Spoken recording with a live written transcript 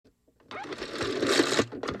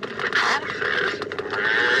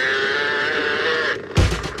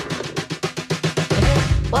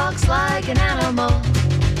an animal,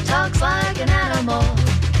 talks like an animal,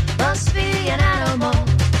 must be an animal.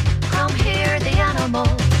 Come hear the animals,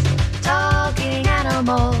 talking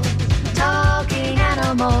animals, talking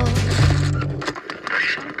animals.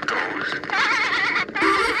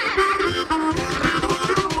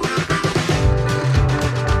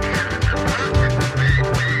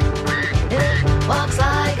 It walks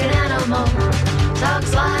like an animal,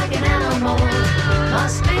 talks like an animal,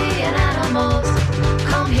 must be an animal.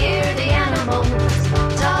 Come hear the animals,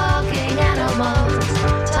 talking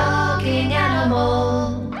animals, talking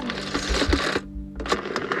animals.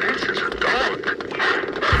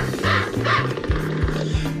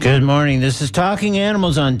 Good morning. This is Talking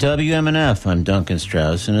Animals on WMNF. I'm Duncan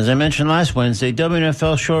Strauss. And as I mentioned last Wednesday, WMNF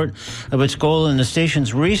fell short of its goal in the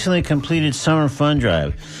station's recently completed summer fund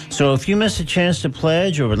drive. So if you missed a chance to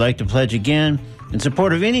pledge or would like to pledge again in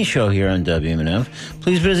support of any show here on WMNF,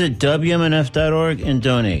 please visit WMNF.org and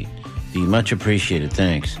donate. Be much appreciated.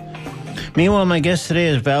 Thanks. Meanwhile, my guest today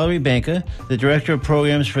is Valerie Benka, the Director of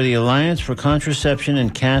Programs for the Alliance for Contraception in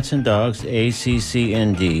Cats and Dogs,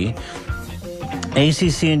 ACCND.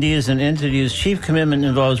 ACCND is an entity whose chief commitment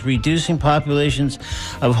involves reducing populations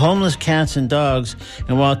of homeless cats and dogs,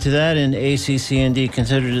 and while to that end ACCND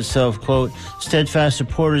considers itself, quote, steadfast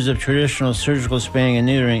supporters of traditional surgical spaying and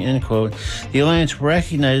neutering, end quote, the Alliance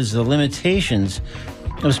recognizes the limitations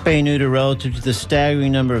of spay-neuter relative to the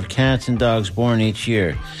staggering number of cats and dogs born each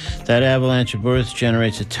year. That avalanche of births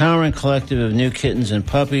generates a towering collective of new kittens and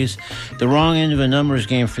puppies, the wrong end of a numbers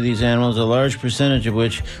game for these animals, a large percentage of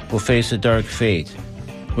which will face a dark fate.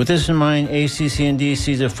 With this in mind, ACCND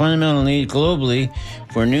sees a fundamental need globally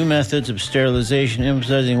for new methods of sterilization,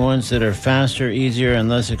 emphasizing ones that are faster, easier, and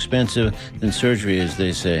less expensive than surgery, as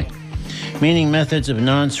they say. Meaning methods of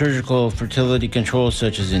non-surgical fertility control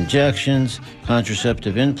such as injections,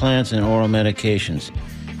 contraceptive implants, and oral medications.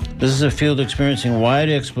 This is a field experiencing wide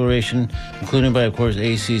exploration, including by, of course,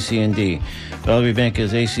 ACCND. Valerie Benka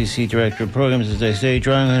is ACC Director of Programs, as I say,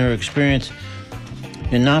 drawing on her experience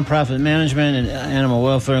in nonprofit management and animal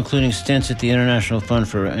welfare, including stints at the International Fund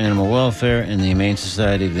for Animal Welfare and the Humane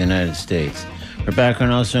Society of the United States. Her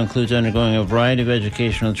background also includes undergoing a variety of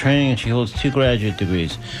educational training, and she holds 2 graduate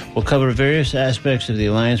degrees. We'll cover various aspects of the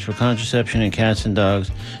Alliance for Contraception in Cats and Dogs,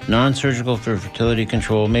 non-surgical for fertility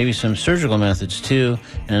control, maybe some surgical methods too,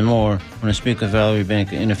 and more when I speak with Valerie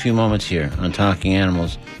Benka in a few moments here on Talking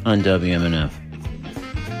Animals on WMNF.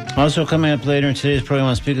 Also coming up later in today's program,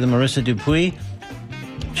 I'll speak with Marissa Dupuis,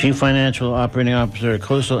 Chief Financial Operating Officer at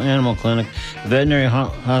Coastal Animal Clinic, a veterinary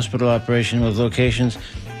hospital operation with locations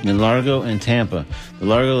in Largo and Tampa. The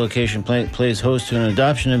Largo location plays host to an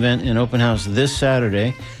adoption event and open house this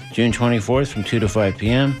Saturday, June 24th from 2 to 5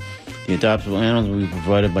 p.m. The adoptable animals will be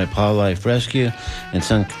provided by Paw Life Rescue and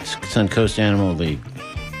Suncoast Animal League.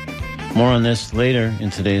 More on this later in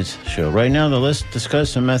today's show. Right now, let's discuss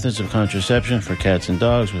some methods of contraception for cats and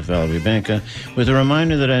dogs with Valerie Benka, with a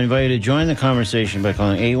reminder that I invite you to join the conversation by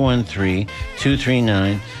calling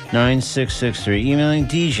 813-239-9663, emailing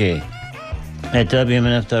DJ at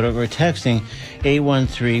WMNF.org or texting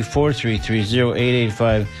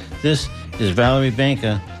 813-433-0885. This is Valerie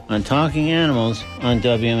Benka on Talking Animals on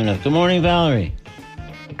WMNF. Good morning, Valerie.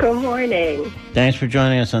 Good morning. Thanks for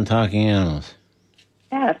joining us on Talking Animals.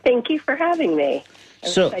 Yeah, thank you for having me. I'm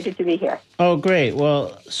excited to be here. Oh, great.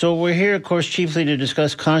 Well, so we're here, of course, chiefly to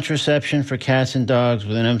discuss contraception for cats and dogs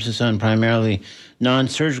with an emphasis on primarily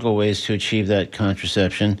non-surgical ways to achieve that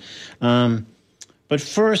contraception. But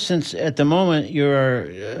first, since at the moment you're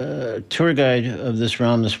our tour guide of this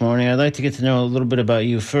realm this morning, I'd like to get to know a little bit about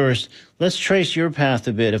you first. Let's trace your path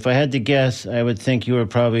a bit. If I had to guess, I would think you were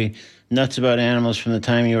probably nuts about animals from the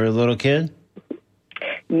time you were a little kid.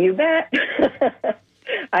 You bet.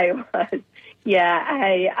 I was. Yeah,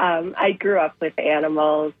 I grew up with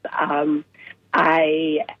animals.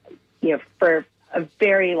 For a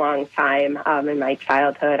very long time in my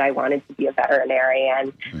childhood, I wanted to be a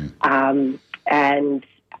veterinarian. And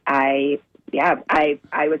I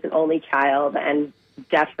was an only child and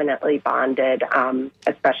definitely bonded,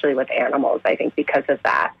 especially with animals, I think, because of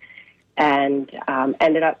that. And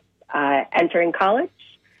ended up entering college,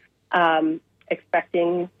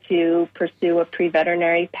 expecting to pursue a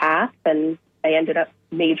pre-veterinary path. And I ended up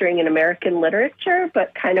majoring in American literature,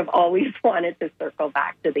 but kind of always wanted to circle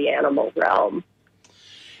back to the animal realm.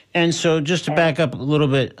 And so just to back up a little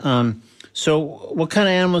bit, so what kind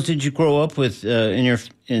of animals did you grow up with in your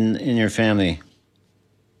family?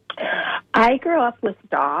 I grew up with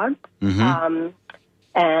dogs and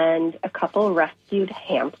a couple rescued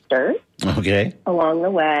hamsters along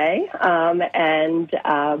the way, and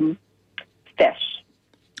fish.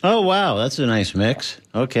 Oh, wow. That's a nice mix.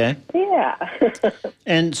 Okay. Yeah.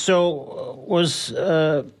 And so was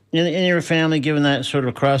in your family, given that sort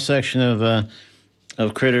of cross-section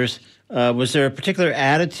of critters, was there a particular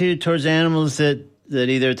attitude towards animals that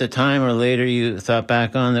either at the time or later you thought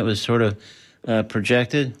back on that was sort of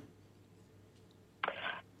projected?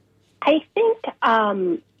 I think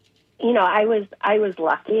I was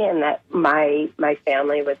lucky in that my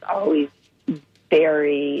family was always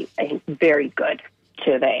I think, very good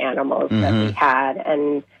to the animals that we had,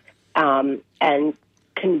 and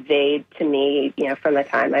conveyed to me, from the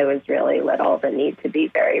time I was really little, the need to be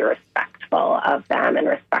very respectful of them and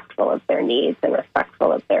respectful of their needs and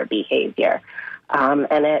respectful of their behavior.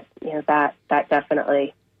 And it, that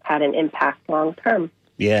definitely had an impact long term.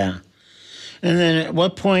 Yeah. And then at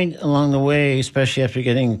what point along the way, especially after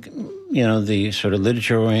getting, the sort of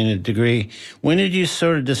literature-oriented degree, when did you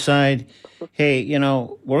sort of decide, hey,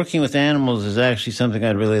 working with animals is actually something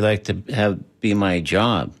I'd really like to have be my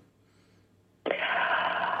job?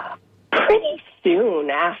 Pretty soon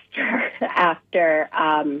after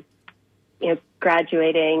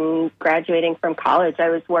graduating from college, I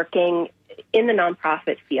was working in the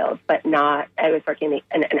nonprofit field, but I was working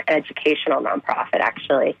in an educational nonprofit,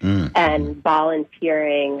 actually, and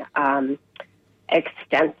volunteering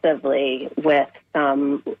extensively with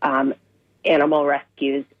some animal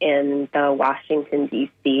rescues in the Washington,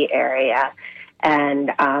 D.C. area.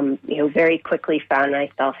 And, very quickly found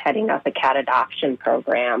myself heading up a cat adoption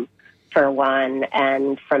program for one.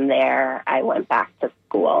 And from there, I went back to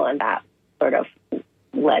school, and that sort of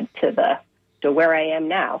led to where I am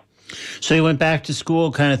now. So you went back to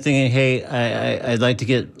school kind of thinking, hey, I'd like to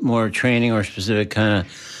get more training or specific kind of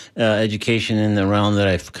education in the realm that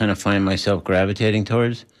I kind of find myself gravitating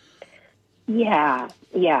towards? Yeah,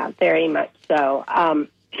 very much so.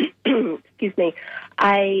 Excuse me.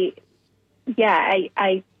 I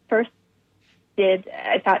first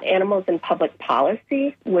I thought animals in public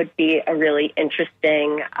policy would be a really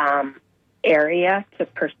interesting area to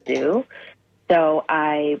pursue. So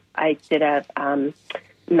I did a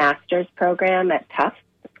master's program at Tufts,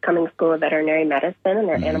 Cummings School of Veterinary Medicine, and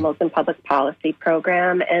their Animals in Public Policy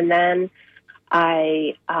program. And then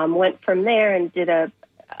I went from there and did a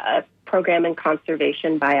program in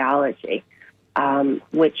conservation biology,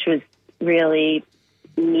 which was really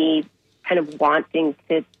me kind of wanting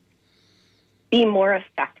to be more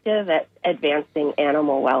effective at advancing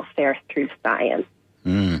animal welfare through science.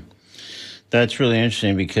 That's really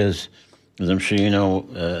interesting because, as I'm sure you know,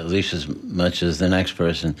 at least as much as the next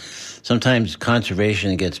person, sometimes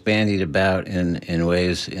conservation gets bandied about in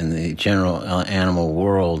ways in the general animal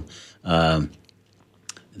world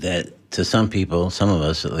that to some people, some of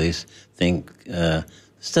us at least, think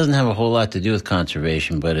this doesn't have a whole lot to do with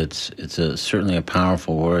conservation, but it's certainly a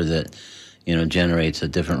powerful word that generates a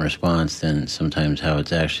different response than sometimes how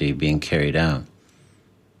it's actually being carried out.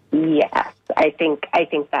 Yes, I think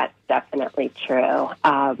that's definitely true.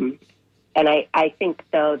 And I think,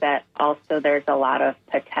 though, that also there's a lot of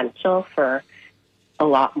potential for a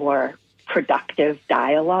lot more productive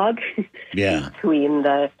dialogue between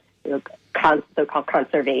the so-called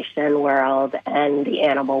conservation world and the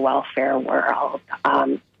animal welfare world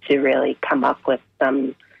to really come up with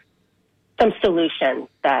some solutions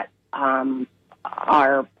that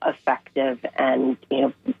are effective and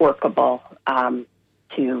workable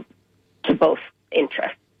to both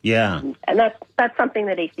interests. Yeah, and that's something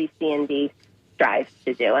that ACC&D strives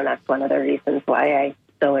to do, and that's one of the reasons why I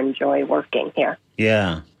so enjoy working here.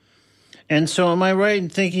 Yeah, and so am I right in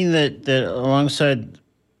thinking that alongside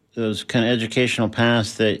those kind of educational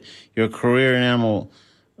paths, that your career in animal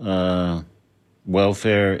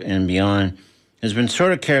welfare and beyond has been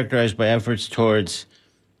sort of characterized by efforts towards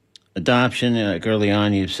adoption? Like early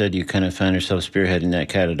on, you said you kind of found yourself spearheading that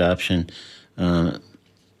cat adoption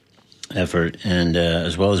effort, and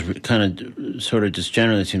as well as kind of sort of just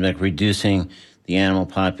generally, it seems like reducing the animal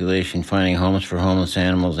population, finding homes for homeless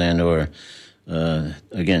animals, and or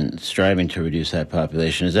again, striving to reduce that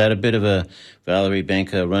population. Is that a bit of a Valerie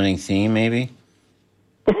Benka running theme, maybe?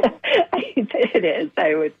 It is,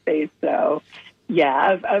 I would say so.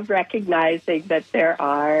 Yeah, of recognizing that there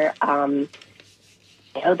are,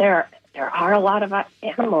 there are a lot of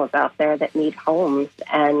animals out there that need homes,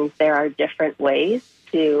 and there are different ways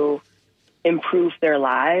to improve their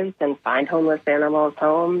lives and find homeless animals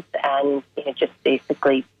homes, and just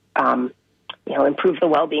basically, improve the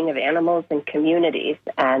well-being of animals and communities.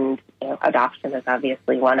 And adoption is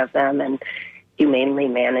obviously one of them, and humanely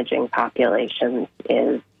managing populations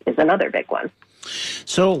is another big one.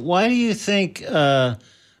 So why do you think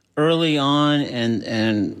early on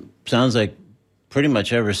and sounds like pretty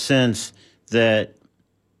much ever since that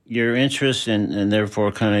your interest and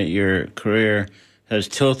therefore kind of your career has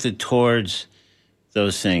tilted towards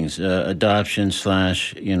those things, adoption /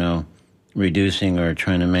 reducing or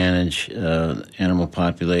trying to manage animal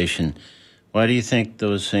population. Why do you think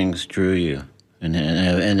those things drew you,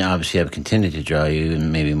 and obviously have continued to draw you,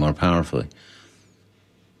 and maybe more powerfully?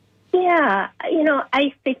 Yeah,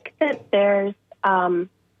 I think that there's.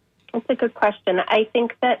 It's a good question. I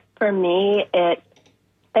think that for me, it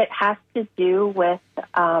has to do with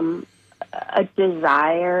a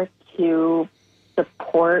desire to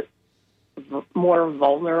support more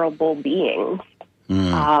vulnerable beings.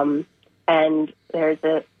 And there's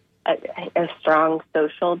a strong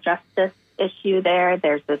social justice issue there.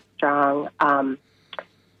 There's a strong, I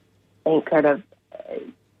think, sort of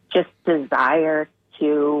just desire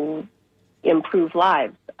to improve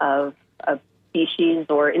lives of species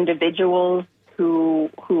or individuals who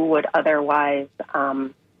would otherwise,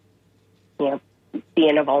 be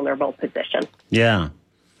in a vulnerable position. Yeah.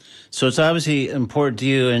 So it's obviously important to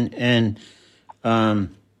you, and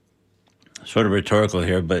sort of rhetorical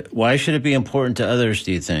here, but why should it be important to others,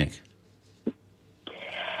 do you think?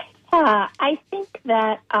 I think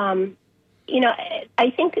that, I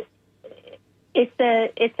think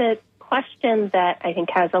it's a question that I think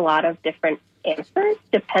has a lot of different answers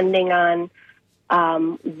depending on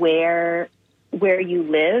where you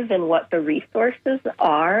live and what the resources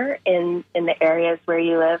are in the areas where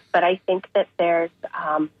you live. But I think that there's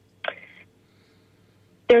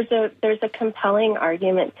a compelling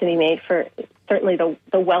argument to be made for certainly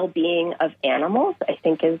the well-being of animals. I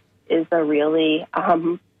think is a really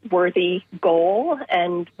worthy goal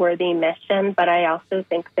and worthy mission. But I also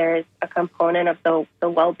think there's a component of the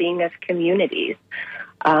well-being of communities.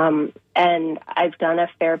 And I've done a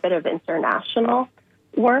fair bit of international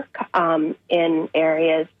work in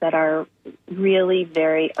areas that are really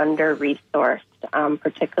very under-resourced,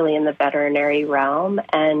 particularly in the veterinary realm.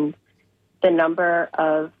 And the number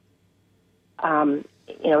of,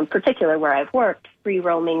 in particular where I've worked,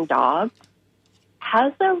 free-roaming dogs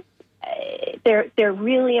they're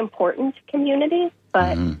really important to communities,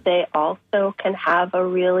 but they also can have a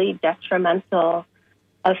really detrimental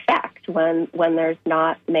effect when there's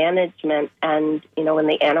not management, and when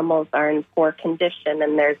the animals are in poor condition,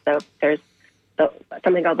 and there's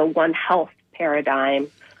something called the One Health paradigm,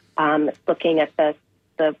 looking at the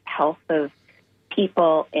health of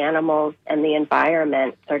people, animals, and the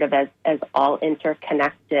environment sort of as all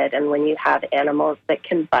interconnected. And when you have animals that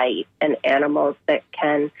can bite and animals that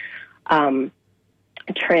can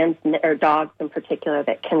transmit, or dogs in particular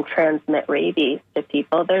that can transmit rabies to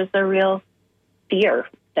people, there's a real fear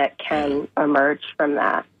that can emerge from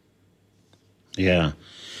that. Yeah.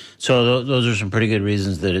 So those are some pretty good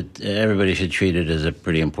reasons that everybody should treat it as a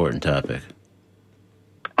pretty important topic.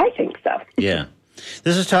 I think so. Yeah.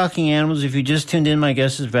 This is Talking Animals. If you just tuned in, my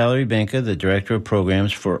guest is Valerie Benka, the Director of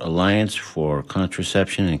Programs for Alliance for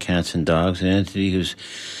Contraception in Cats and Dogs, an entity whose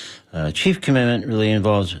chief commitment really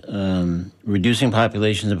involves reducing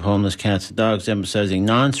populations of homeless cats and dogs, emphasizing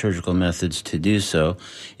non-surgical methods to do so.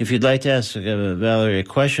 If you'd like to ask Valerie a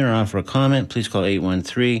question or offer a comment, please call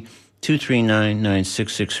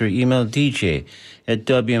 813-239-9663. Email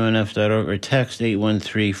dj@wmnf.org or text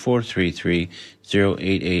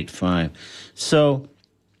 813-433-0885. So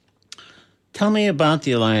tell me about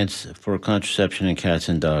the Alliance for Contraception in Cats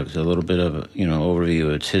and Dogs, a little bit of overview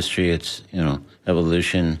of its history, its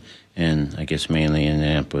evolution, and I guess mainly in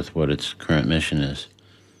amp with what its current mission is.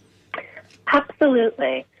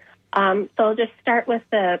 Absolutely. So I'll just start with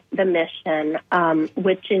the mission,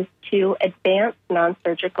 which is to advance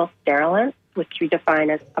non-surgical sterilants, which we define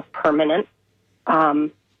as a permanent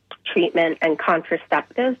treatment, and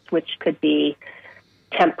contraceptives, which could be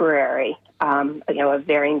temporary, of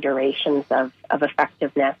varying durations of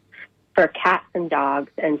effectiveness for cats and dogs,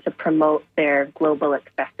 and to promote their global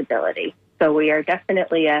accessibility. So we are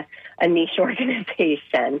definitely a niche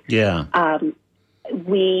organization. Yeah. I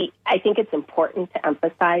think it's important to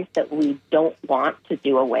emphasize that we don't want to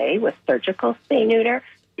do away with surgical spay-neuter,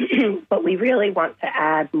 but we really want to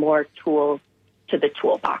add more tools to the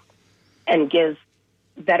toolbox and give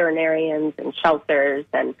veterinarians and shelters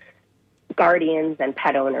and guardians and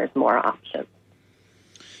pet owners more options.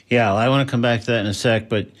 Yeah, well, I want to come back to that in a sec,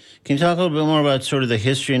 but can you talk a little bit more about sort of the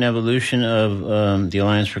history and evolution of the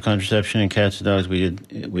Alliance for Contraception in Cats and Dogs? We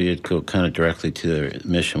did go kind of directly to their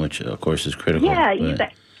mission, which of course is critical. Yeah, you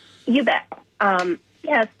bet. You bet.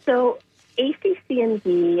 So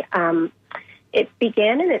ACC&D, it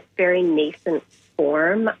began in its very nascent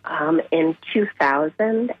form in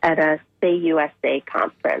 2000 at a Say USA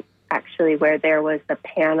conference, actually, where there was a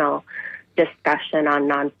panel discussion on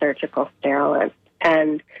non-surgical sterilants.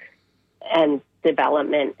 and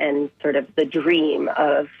development and sort of the dream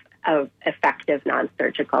of effective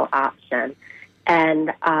non-surgical option.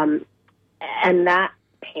 And that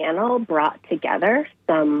panel brought together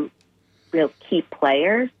some real key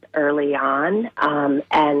players early on,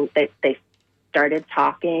 and they started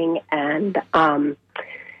talking, and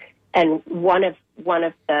one of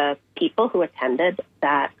the people who attended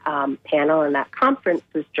that panel and that conference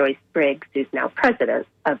was Joyce Briggs, who's now president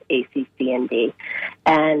of ACC&D.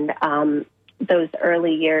 And those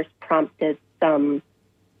early years prompted some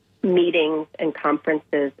meetings and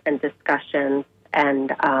conferences and discussions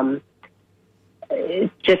and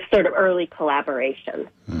just sort of early collaboration.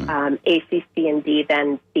 ACC&D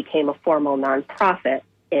then became a formal nonprofit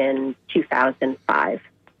in 2005.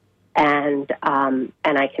 And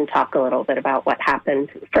I can talk a little bit about what happened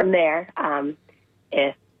from there,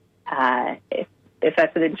 if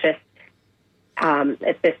that's of interest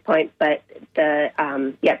at this point. But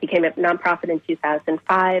it became a nonprofit in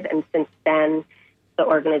 2005, and since then, the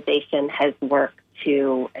organization has worked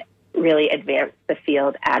to really advance the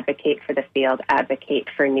field, advocate for the field, advocate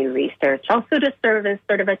for new research, also to serve as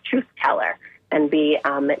sort of a truth teller and be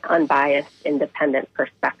an unbiased, independent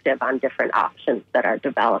perspective on different options that are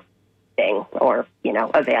developing or,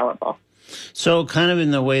 available. So kind of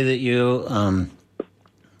in the way that you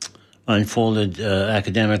unfolded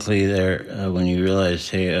academically there, when you realized,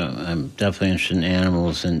 hey, I'm definitely interested in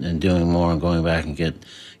animals and doing more and going back and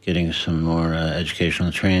getting some more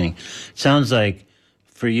educational training. It sounds like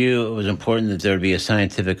for you it was important that there would be a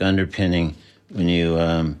scientific underpinning when you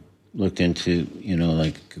looked into,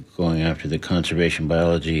 like going after the conservation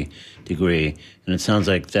biology degree. And it sounds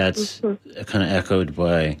like that's kind of echoed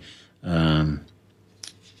by the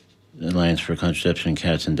Alliance for Contraception in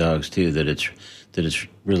Cats and Dogs too, that it's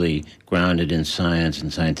really grounded in science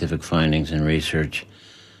and scientific findings and research.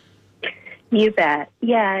 You bet.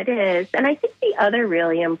 Yeah, it is. And I think the other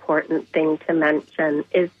really important thing to mention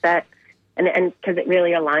is that, and because it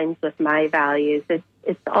really aligns with my values,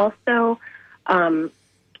 it's also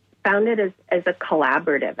founded as a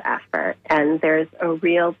collaborative effort. And there's a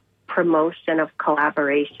real promotion of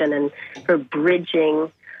collaboration and for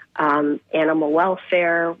bridging animal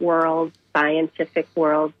welfare worlds, scientific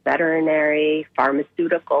worlds, veterinary,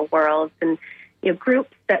 pharmaceutical worlds, and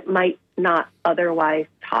groups that might not otherwise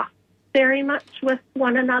talk very much with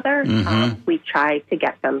one another. We try to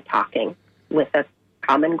get them talking with a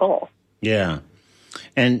common goal. Yeah.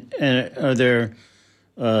 And are there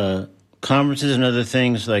conferences and other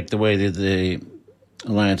things, like the way that the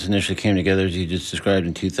Alliance initially came together, as you just described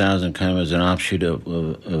in 2000, kind of as an offshoot of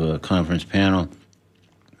a conference panel?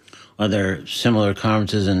 Are there similar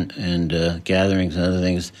conferences and gatherings and other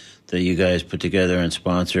things that you guys put together and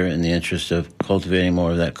sponsor in the interest of cultivating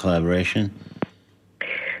more of that collaboration?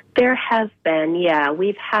 There has been, yeah.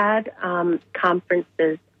 We've had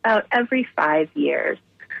conferences about every 5 years.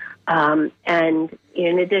 And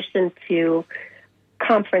in addition to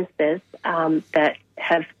conferences that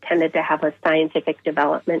have tended to have a scientific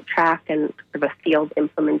development track and sort of a field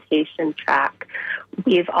implementation track,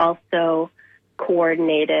 we've also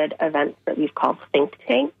coordinated events that we've called think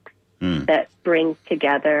tanks that bring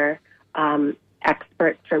together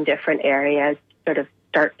experts from different areas to sort of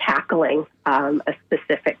start tackling a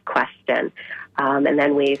specific question. And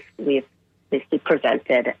then we've basically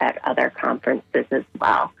presented at other conferences as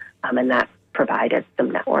well. And that provided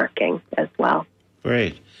some networking as well.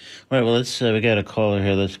 Great. All right, well, we got a caller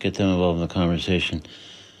here. Let's get them involved in the conversation.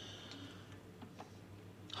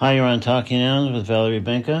 Hi, you're on Talking Animals with Valerie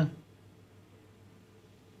Benka.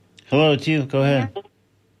 Hello, it's you. Go ahead.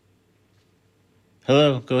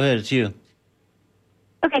 Hello, go ahead. It's you.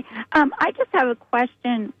 Okay. I just have a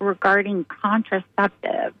question regarding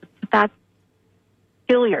contraceptives. That's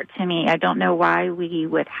peculiar to me. I don't know why we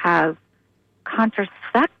would have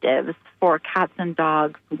contraceptives for cats and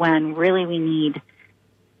dogs when really we need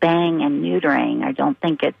spaying and neutering. I don't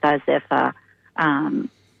think it's as if a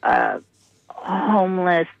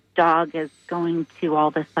homeless dog is going to all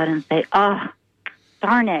of a sudden say, "Oh,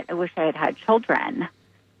 darn it, I wish I had had children."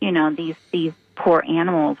 These poor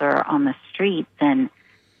animals are on the streets, and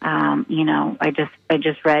I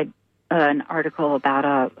just read an article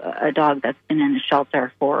about a dog that's been in a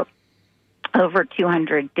shelter for over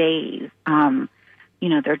 200 days.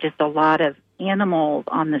 There are just a lot of animals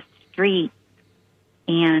on the street,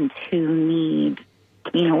 and who need,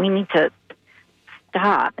 we need to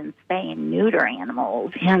stop and spay and neuter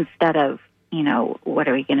animals instead of, what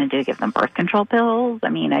are we going to do? Give them birth control pills? I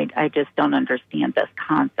mean, I just don't understand this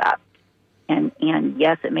concept. And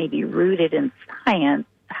yes, it may be rooted in science.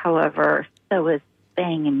 However, so is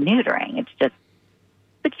spaying and neutering. It's just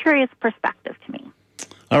a curious perspective to me.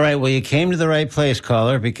 All right. Well, you came to the right place,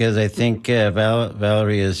 caller, because I think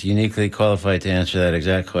Valerie is uniquely qualified to answer that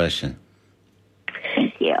exact question.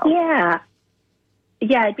 Thank you.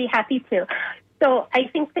 Yeah, I'd be happy to. So I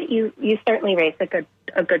think that you certainly raised a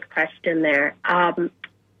good question there, and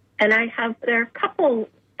there are a couple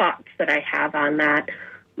thoughts that I have on that.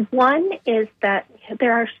 One is that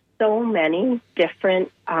there are so many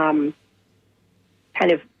different kind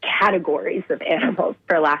of categories of animals,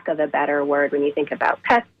 for lack of a better word, when you think about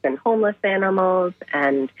pets and homeless animals,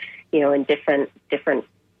 and in different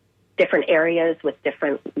areas with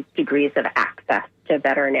different degrees of access to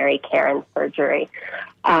veterinary care and surgery.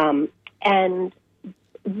 And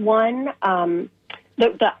one,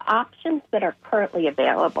 the options that are currently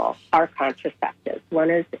available are contraceptives. One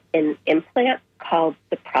is an implant called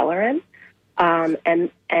Deprelerin, and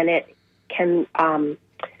it can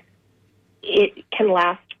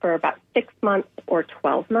last for about 6 months or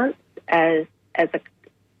 12 months as a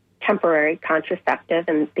temporary contraceptive,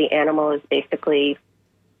 and the animal is basically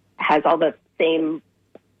has all the same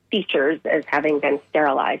features as having been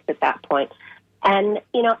sterilized at that point. And,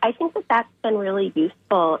 I think that that's been really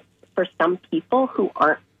useful for some people who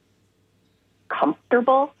aren't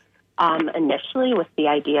comfortable initially with the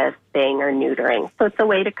idea of spaying or neutering. So it's a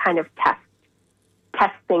way to kind of test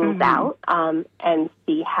things out and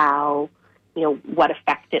see how, what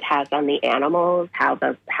effect it has on the animals, how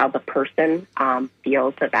the person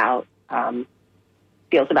feels about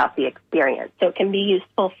the experience. So it can be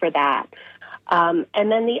useful for that. And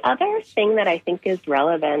then the other thing that I think is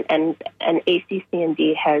relevant, and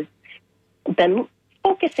ACC&D has been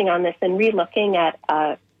focusing on this and relooking at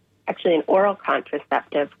actually an oral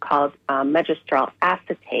contraceptive called megestrol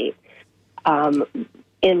acetate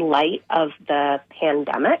in light of the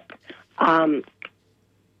pandemic.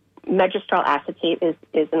 Megestrol acetate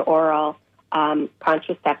is an oral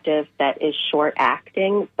contraceptive that is short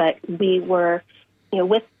acting, but we were,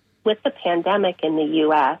 with the pandemic in the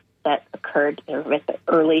U.S. that occurred with the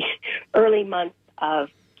early months of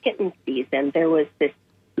kitten season, there was this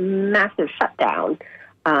massive shutdown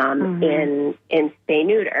in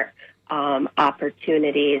spay-neuter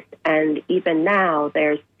opportunities, and even now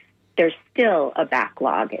there's still a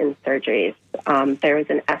backlog in surgeries. There was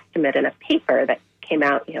an estimate in a paper that came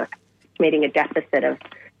out, estimating a deficit of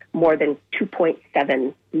more than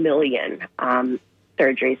 2.7 million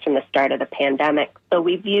surgeries from the start of the pandemic. So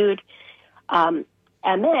we viewed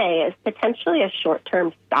MA as potentially a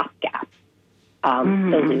short-term stopgap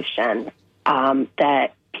solution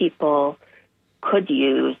that people could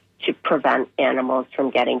use to prevent animals from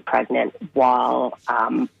getting pregnant while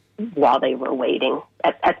they were waiting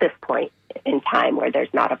at this point in time where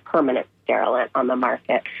there's not a permanent sterilant on the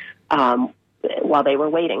market, while they were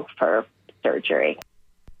waiting for surgery.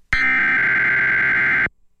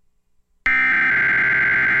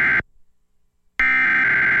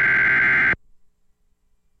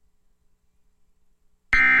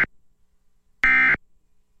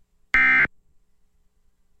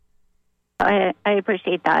 I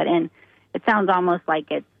appreciate that, and it sounds almost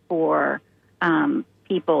like it's for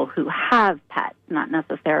people who have pets, not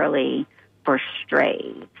necessarily for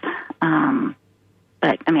strays.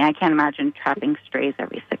 But, I can't imagine trapping strays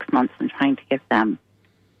every 6 months and trying to give them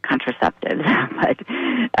contraceptives.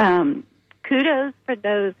 But kudos for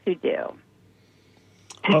those who do.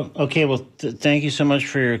 Oh, okay, well, thank you so much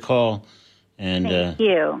for your call. And thank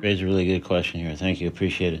you. Raised a really good question here. Thank you.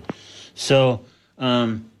 Appreciate it. So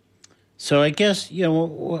I guess,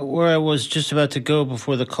 where I was just about to go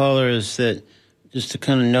before the caller is that just to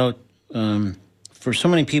kind of note, for so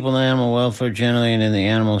many people in animal welfare generally and in the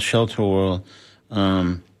animal shelter world,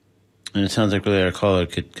 and it sounds like really our caller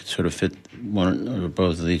could sort of fit one or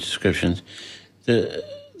both of these descriptions.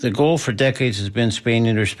 The goal for decades has been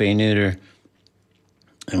spay-neuter,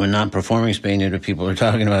 and when not performing spay-neuter, people are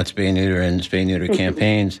talking about spay-neuter and spay-neuter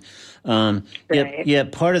campaigns.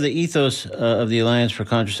 Yet part of the ethos of the Alliance for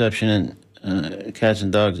Contraception and Cats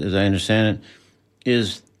and Dogs, as I understand it,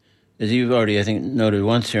 is, as you've already, I think, noted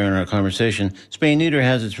once here in our conversation, spay-neuter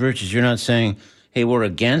has its virtues. You're not saying, hey, we're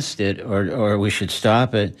against it or we should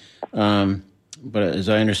stop it. But as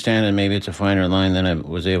I understand it, maybe it's a finer line than I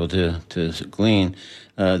was able to glean.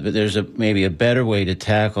 But there's maybe a better way to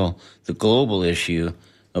tackle the global issue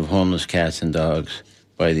of homeless cats and dogs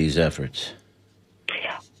by these efforts.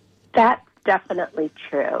 That's definitely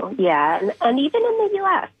true. Yeah. And even in the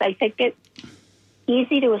U.S., I think it's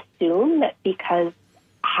easy to assume that because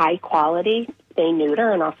high quality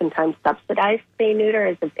spay-neuter and oftentimes subsidized spay-neuter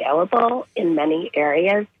is available in many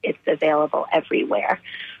areas, it's available everywhere.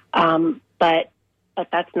 But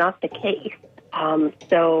that's not the case.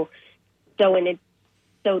 So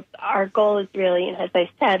So our goal is really, as I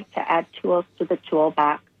said, to add tools to the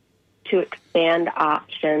toolbox, to expand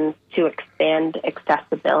options, to expand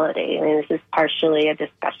accessibility. I mean, this is partially a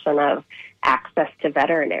discussion of access to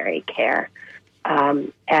veterinary care,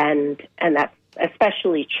 and that's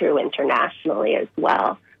especially true internationally as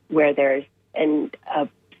well, where there's a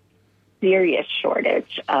serious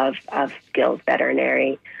shortage of skilled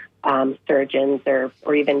veterinary surgeons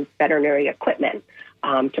or even veterinary equipment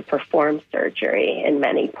to perform surgery in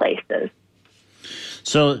many places.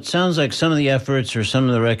 So it sounds like some of the efforts or some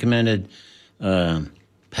of the recommended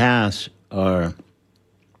paths are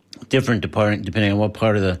different depending on what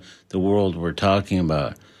part of the world we're talking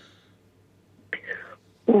about.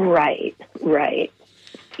 Right.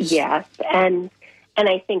 Yes. And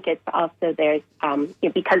I think it's also there's,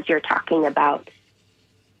 because you're talking about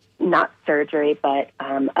not surgery, but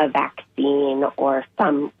a vaccine or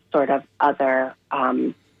some sort of other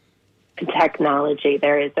technology,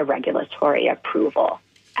 there is a regulatory approval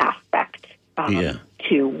aspect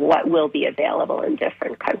to what will be available in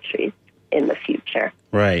different countries in the future.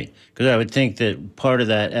 Right. Because I would think that part of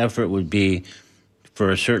that effort would be for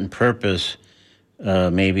a certain purpose,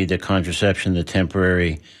 maybe the contraception, the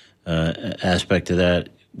temporary aspect of that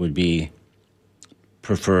would be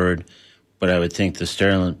preferred. But I would think the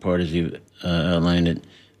sterilant part, as you outlined it,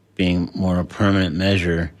 being more a permanent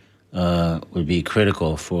measure would be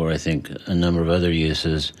critical for, I think, a number of other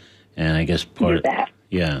uses. And I guess part of that.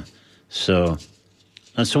 Yeah. So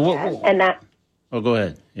what? And that. Oh, go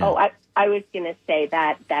ahead. Yeah. Oh, I was going to say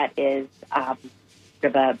that is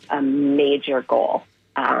sort of a major goal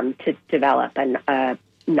to develop a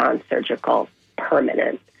non-surgical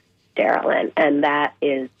permanent sterilant, and that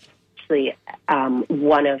is actually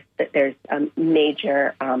there's a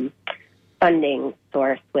major funding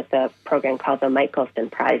source with a program called the Michelson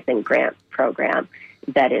Prize and Grant Program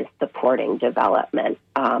that is supporting development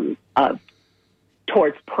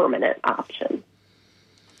towards permanent options.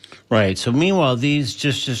 Right. So meanwhile, these,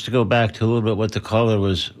 just to go back to a little bit what the caller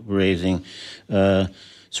was raising,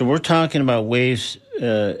 so we're talking about ways,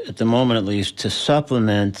 at the moment at least, to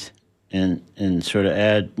supplement and sort of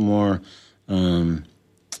add more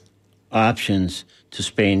options to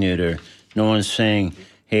spay-neuter. No one's saying,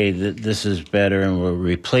 hey, this is better and we're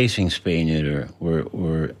replacing spay-neuter.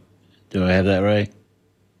 Do I have that right?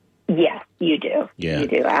 Yes, you do. Yeah. You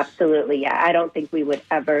do, absolutely. Yeah, I don't think we would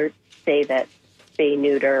ever say that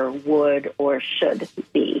spay-neuter would or should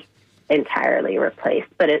be entirely replaced.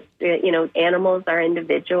 But animals are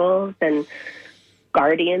individuals, and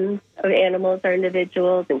guardians of animals are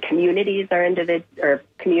individuals, and communities are are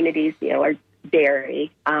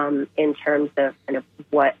vary in terms of kind of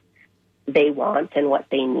what they want and what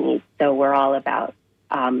they need. So we're all about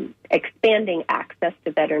expanding access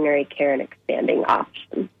to veterinary care and expanding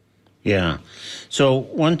options. Yeah. So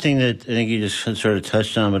one thing that I think you just sort of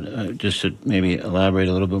touched on, but just to maybe elaborate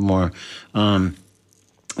a little bit more,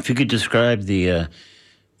 if you could describe the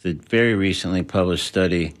very recently published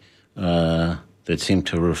study that seemed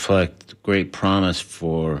to reflect great promise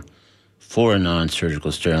for a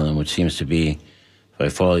non-surgical sterilant, which seems to be, if I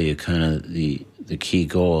follow you, kind of the key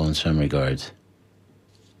goal in some regards.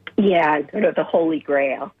 Yeah, sort of the holy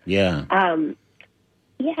grail. Yeah.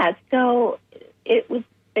 So it was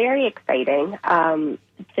very exciting.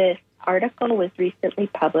 This article was recently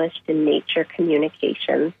published in Nature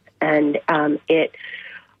Communications, and it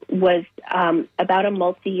was about a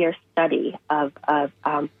multi-year study of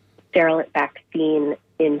sterilant vaccine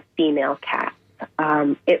in female cats.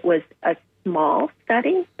 It was a small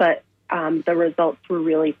study, but the results were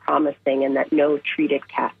really promising in that no treated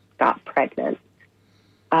cats got pregnant.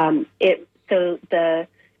 So the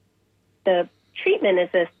treatment is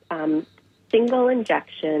this single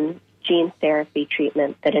injection gene therapy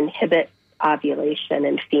treatment that inhibits ovulation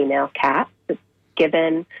in female cats. It's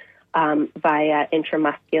given via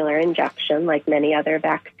intramuscular injection, like many other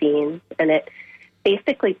vaccines, and it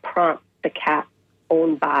basically prompts the cat's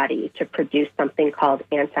own body to produce something called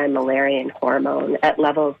anti-Müllerian hormone at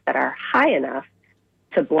levels that are high enough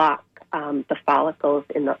to block the follicles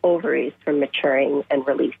in the ovaries from maturing and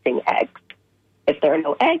releasing eggs. If there are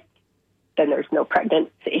no eggs, then there's no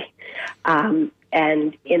pregnancy. And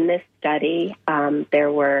in this study,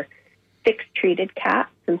 there were 6 treated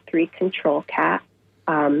cats and 3 control cats.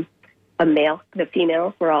 The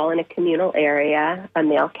females were all in a communal area. A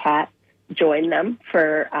male cat joined them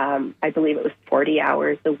for, I believe it was 40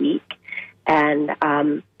 hours a week. And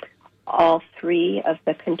all 3 of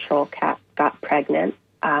the control cats got pregnant.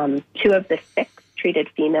 2 of the 6 treated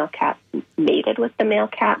female cats mated with the male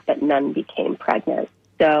cat, but none became pregnant.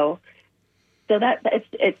 So so that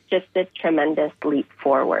it's just a tremendous leap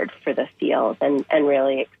forward for the field, and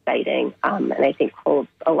really exciting, and I think holds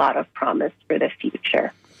a lot of promise for the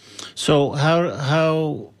future. So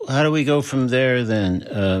how do we go from there then,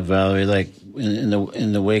 Valerie? Like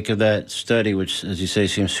in the wake of that study, which, as you say,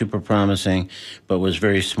 seems super promising, but was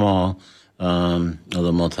very small,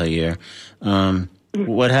 although multi-year.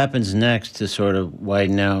 What happens next to sort of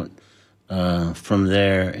widen out from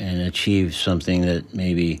there and achieve something that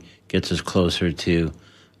maybe gets us closer to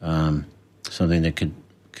something that could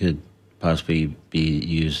possibly be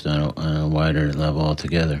used on a wider level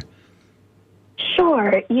altogether?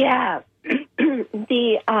 Sure. Yeah.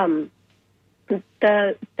 The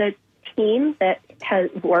team that has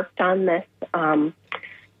worked on this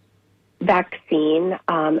vaccine,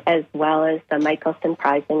 as well as the Michelson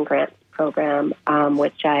Prize and Grants program,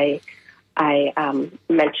 which I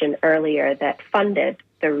mentioned earlier, that funded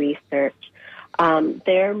the research.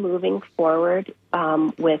 They're moving forward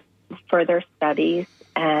with further studies,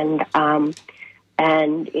 and the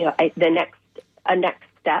next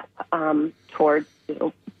step towards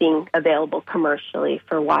being available commercially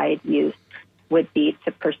for wide use would be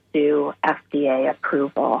to pursue FDA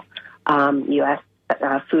approval, U.S.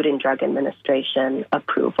 Food and Drug Administration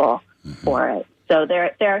approval for it. So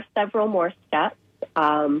there are several more steps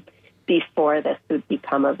before this would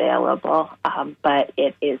become available, but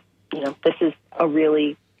it is, this is a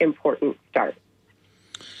really important start.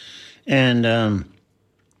 And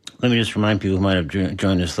let me just remind people who might have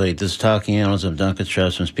joined us late. This is Talking Animals. I'm Duncan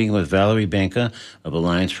Strauss. I'm speaking with Valerie Benka of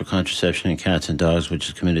Alliance for Contraception in Cats and Dogs, which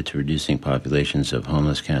is committed to reducing populations of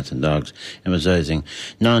homeless cats and dogs, emphasizing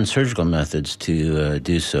non-surgical methods to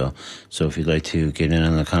do so. So if you'd like to get in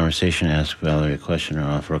on the conversation, ask Valerie a question or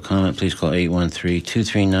offer a comment, please call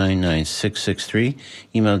 813-239-9663,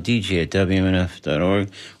 email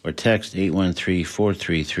dg@wmnf.org, or text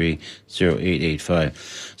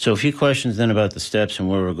 813-433-0885. So a few questions then about the steps and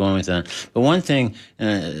where we're going with that. But one thing, I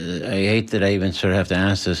hate that I even sort of have to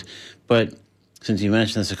ask this, but since you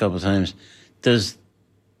mentioned this a couple of times, does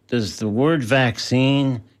the word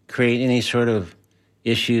vaccine create any sort of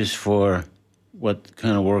issues for what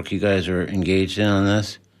kind of work you guys are engaged in on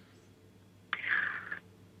this?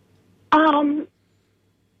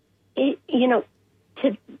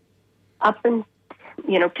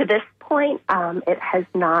 To this point, it has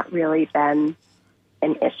not really been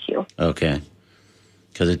an issue. Okay.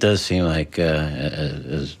 Because it does seem like,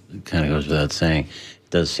 as it kind of goes without saying, it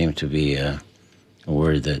does seem to be a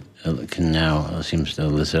word that can now seems to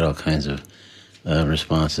elicit all kinds of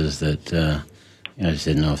responses that I just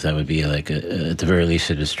didn't know if that would be like at the very least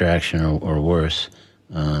a distraction or worse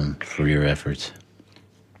for your efforts.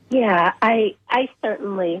 Yeah, I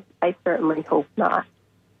certainly hope not.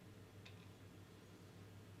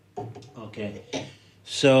 Okay.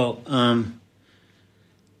 So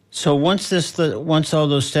once all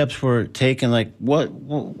those steps were taken, like what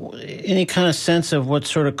any kind of sense of what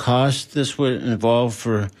sort of cost this would involve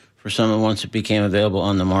for someone once it became available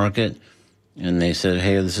on the market, and they said,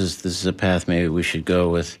 hey, this is a path maybe we should go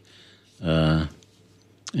with, in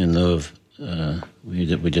lieu of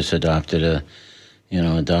we just adopted a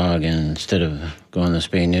dog, and instead of going the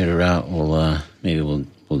spay-neuter route,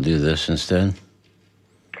 we'll do this instead.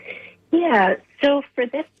 Yeah. So for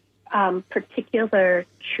this particular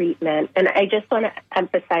treatment, and I just want to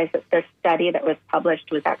emphasize that the study that was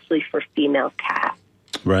published was actually for female cats,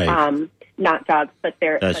 right? Not dogs, but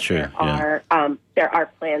there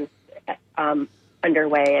are plans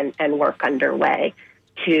underway and work underway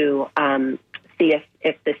to see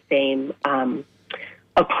if the same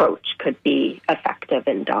approach could be effective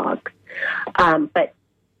in dogs.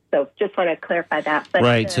 So just want to clarify that. But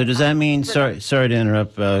right. So does that mean? Sorry to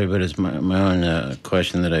interrupt, Valerie, but it's my own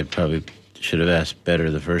question that I probably should have asked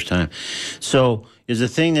better the first time. So is the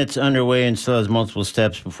thing that's underway and still has multiple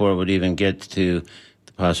steps before it would even get to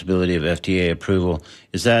the possibility of FDA approval?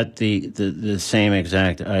 Is that the same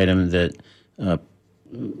exact item that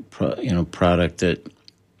product that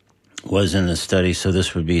was in the study? So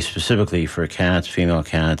this would be specifically for cats, female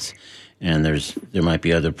cats. And there might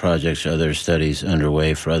be other projects, other studies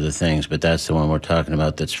underway for other things, but that's the one we're talking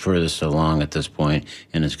about that's furthest along at this point,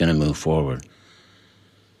 and it's going to move forward.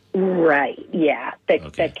 Right. Yeah.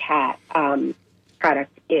 The cat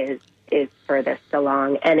product is furthest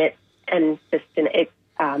along, and it's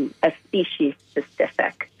a species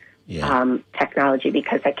specific technology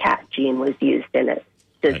because a cat gene was used in its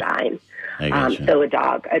design. So a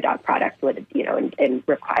dog product would and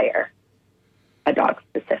require a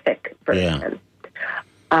dog-specific version.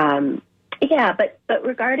 But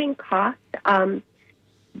regarding cost,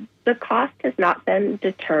 the cost has not been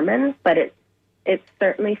determined, but it's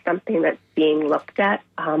certainly something that's being looked at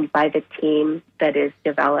by the team that is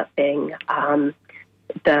developing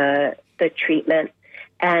the treatment.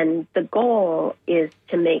 And the goal is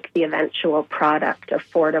to make the eventual product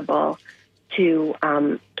affordable to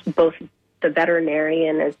both the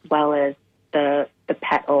veterinarian as well as the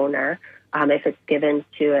pet owner, if it's given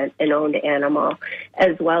to an owned animal,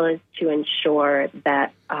 as well as to ensure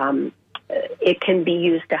that it can be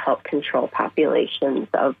used to help control populations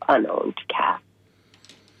of unowned cats.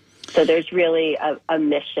 So there's really a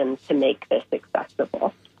mission to make this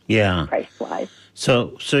accessible, price-wise.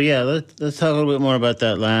 So yeah, let's talk a little bit more about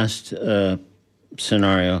that last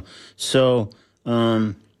scenario. So,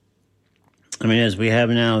 as we have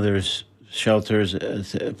now, there's shelters,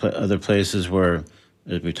 other places where,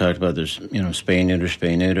 as we talked about, there's spay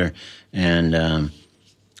neuter, and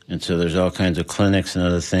so there's all kinds of clinics and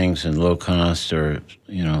other things, and low cost or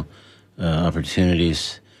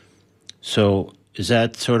opportunities. So is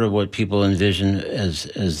that sort of what people envision as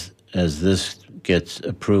this gets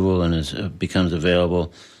approval and becomes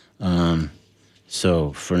available?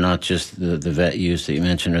 So for not just the vet use that you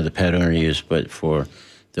mentioned or the pet owner use, but for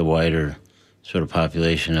the wider sort of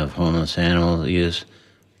population of homeless animal use?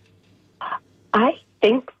 I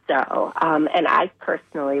think so, and I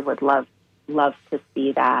personally would love to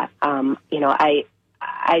see that.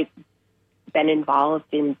 I've been involved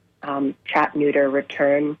in trap, neuter,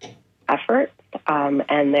 return efforts,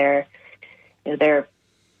 and they're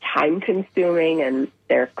time consuming and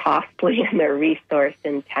they're costly and they're resource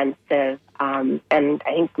intensive, and I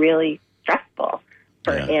think really stressful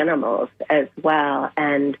for animals as well.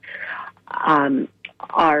 And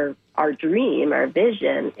our dream, our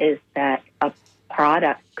vision is that a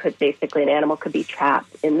product an animal could be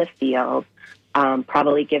trapped in the field,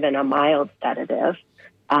 probably given a mild sedative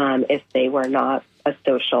if they were not a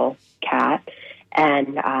social cat,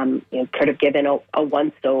 and could have given a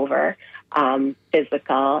once-over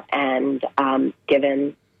physical and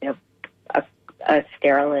given a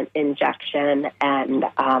sterilant injection and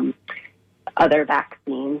other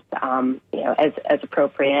vaccines as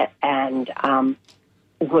appropriate, and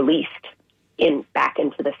released back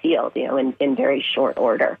into the field in very short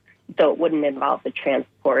order. So it wouldn't involve the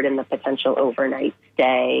transport and the potential overnight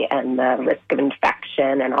stay and the risk of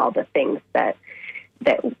infection and all the things that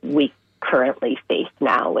we currently face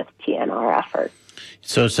now with TNR efforts.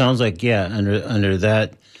 So it sounds like, under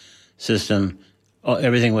that system,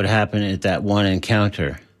 everything would happen at that one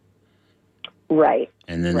encounter. Right.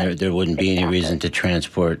 And then there wouldn't be any reason to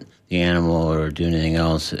transport the animal or do anything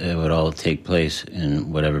else. It would all take place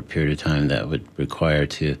in whatever period of time that would require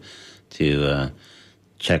to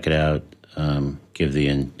check it out, give the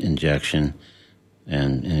injection,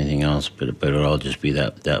 and anything else. But it would all just be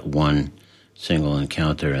that one single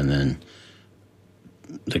encounter, and then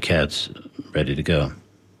the cat's ready to go.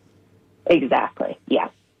 Exactly. Yeah,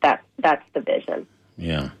 that's the vision.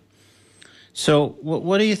 Yeah. So,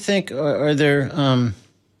 what do you think? Are there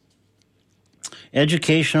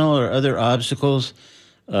educational or other obstacles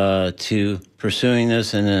to pursuing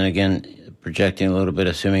this? And then again, projecting a little bit,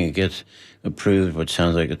 assuming it gets approved, which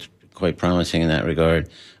sounds like it's quite promising in that regard.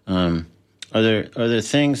 Are there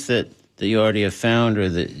things that you already have found, or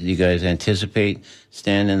that you guys anticipate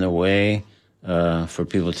stand in the way for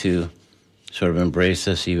people to sort of embrace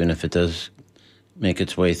this, even if it does make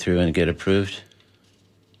its way through and get approved?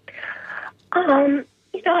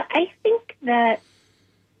 I think that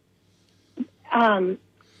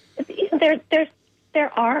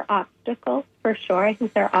there are obstacles for sure. I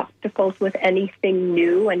think there are obstacles with anything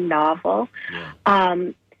new and novel. Yeah.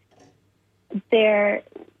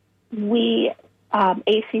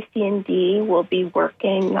 ACC&D will be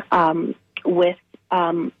working with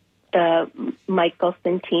the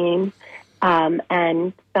Michelson team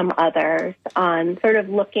and some others on sort of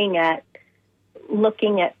looking at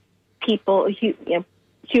people,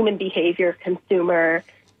 human behavior, consumer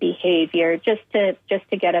behavior, just to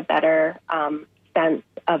get a better sense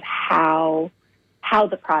of how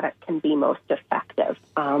the product can be most effective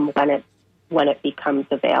when it becomes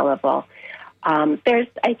available.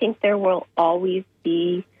 I think there will always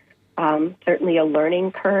be certainly a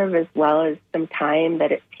learning curve, as well as some time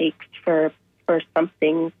that it takes for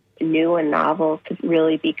something new and novel to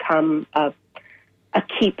really become a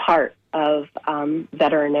key part of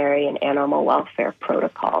veterinary and animal welfare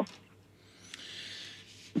protocols.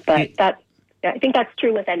 But I think that's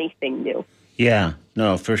true with anything new. Yeah,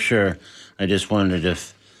 no, for sure. I just wondered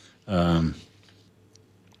if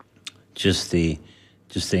just the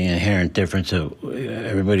inherent difference of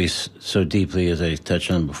everybody's so deeply, as I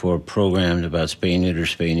touched on before, programmed about spay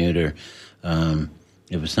neuter.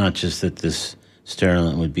 It was not just that this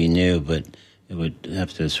sterilant would be new, but it would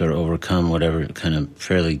have to sort of overcome whatever kind of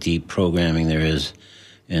fairly deep programming there is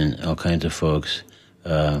in all kinds of folks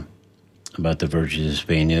about the virtues of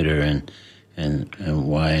spay neuter and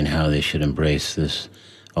why and how they should embrace this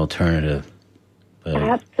alternative. But,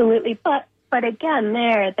 absolutely, but again,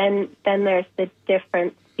 then there's the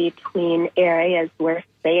difference between areas where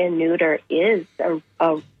spay and neuter is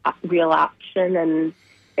a real option and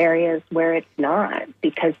areas where it's not,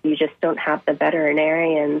 because you just don't have the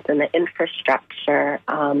veterinarians and the infrastructure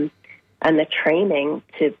and the training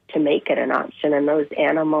to make it an option. And those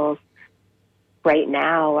animals right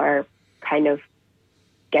now are kind of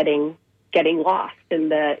getting lost in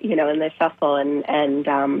the in the shuffle, and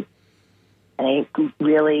I think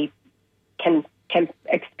really can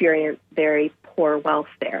experience very poor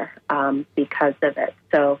welfare because of it.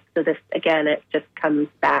 So this again, it just comes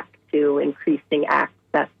back to increasing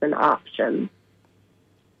access and options.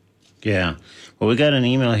 Yeah. Well, we got an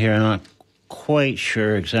email here. I'm not quite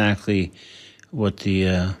sure exactly what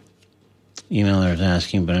the emailer is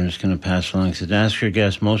asking, but I'm just going to pass along. It says, ask your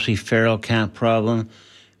guest mostly feral cat problem,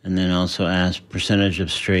 and then also ask percentage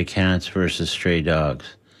of stray cats versus stray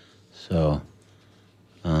dogs. So,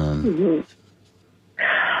 I'm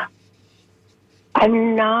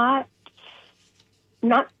not.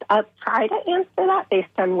 I'll try to answer that based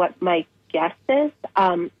on what my guess is.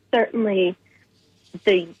 Certainly,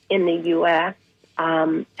 in the U.S.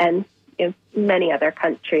 And in many other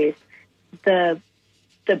countries, the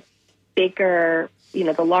bigger,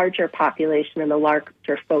 the larger population and the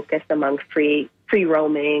larger focus among free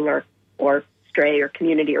roaming or stray or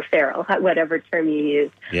community or feral, whatever term you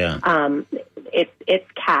use. Yeah.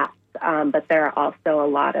 It's cats, but there are also a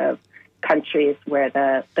lot of countries where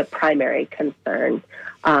the primary concern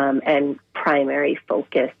and primary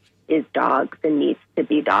focus is dogs and needs to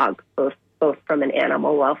be dogs, both from an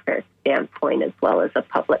animal welfare standpoint as well as a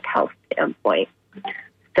public health standpoint.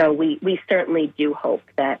 So we certainly do hope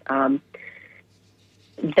that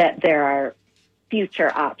that there are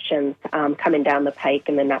future options coming down the pike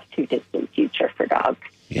in the not too distant future for dogs.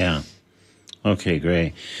 Yeah. Okay,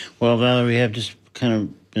 great. Well, Valerie, we have just kind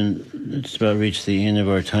of been just about reached the end of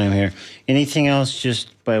our time here. Anything else,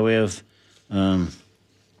 just by way of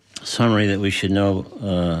summary, that we should know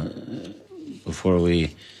before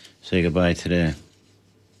we say goodbye today?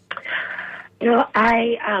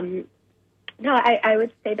 I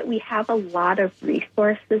would say that we have a lot of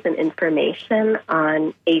resources and information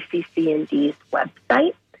on ACC&D's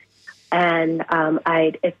website. And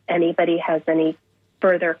if anybody has any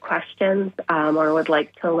further questions or would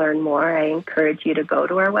like to learn more, I encourage you to go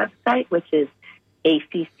to our website, which is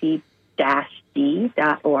acc-d.org.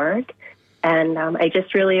 And I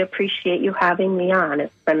just really appreciate you having me on.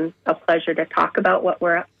 It's been a pleasure to talk about what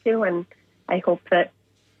we're up to, and I hope that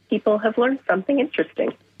people have learned something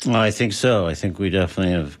interesting. Well, I think so. I think we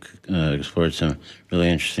definitely have explored some really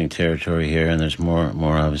interesting territory here, and there's more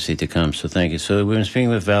obviously to come. So thank you. So we've been speaking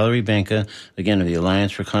with Valerie Benka, again, of the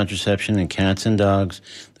Alliance for Contraception in Cats and Dogs.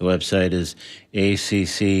 The website is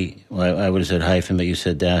ACC, well, I would have said hyphen, but you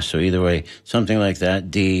said dash, so either way, something like that,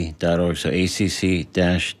 d.org. So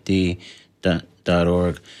acc-d.org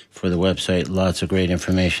for the website. Lots of great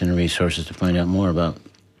information and resources to find out more about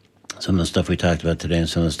some of the stuff we talked about today and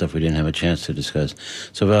some of the stuff we didn't have a chance to discuss.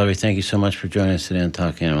 So, Valerie, thank you so much for joining us today on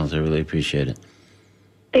Talk Animals. I really appreciate it.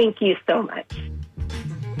 Thank you so much.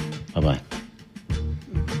 Bye-bye.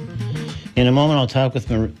 In a moment, I'll talk with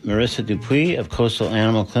Marissa Dupuis of Coastal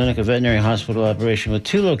Animal Clinic, a veterinary hospital operation with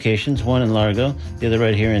two locations, one in Largo, the other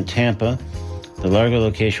right here in Tampa. The Largo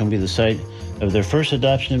location will be the site of their first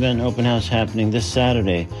adoption event and open house happening this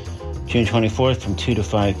Saturday, June 24th from 2 to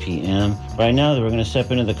 5 p.m. Right now, we're going to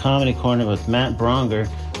step into the Comedy Corner with Matt Bronger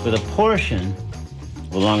with a portion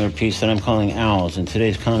of a longer piece that I'm calling Owls in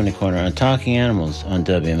today's Comedy Corner on Talking Animals on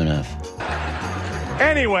WMNF.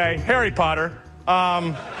 Anyway, Harry Potter.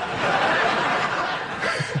 I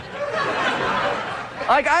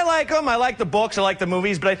like them. I like the books. I like the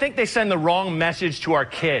movies. But I think they send the wrong message to our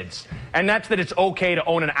kids. And that's that it's okay to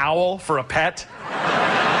own an owl for a pet.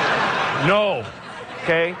 No.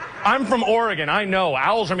 Okay? I'm from Oregon. I know.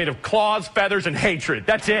 Owls are made of claws, feathers, and hatred.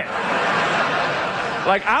 That's it.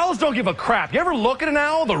 Like, owls don't give a crap. You ever look at an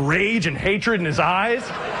owl? The rage and hatred in his eyes?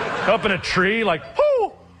 Up in a tree, like,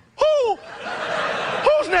 who's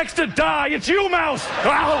next to die? It's you, mouse.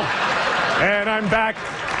 Ow! And I'm back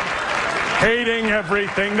hating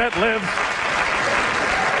everything that lives.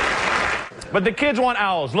 But the kids want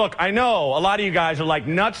owls. Look, I know a lot of you guys are like,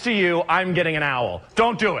 nuts to you, I'm getting an owl.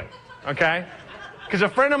 Don't do it, okay? Because a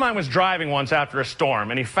friend of mine was driving once after a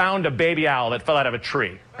storm, and he found a baby owl that fell out of a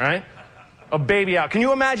tree, right? A baby owl. Can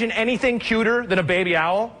you imagine anything cuter than a baby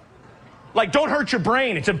owl? Like, don't hurt your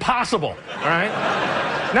brain. It's impossible, all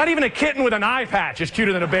right? Not even a kitten with an eye patch is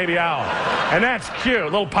cuter than a baby owl. And that's cute.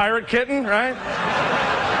 Little pirate kitten, right?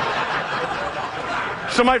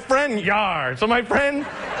 So my friend gets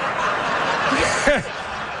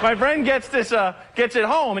it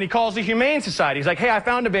home, and he calls the Humane Society. He's like, hey, I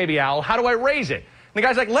found a baby owl. How do I raise it? And the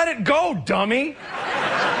guy's like, let it go, dummy.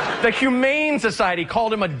 The Humane Society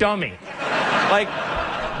called him a dummy. Like,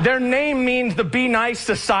 their name means the Be Nice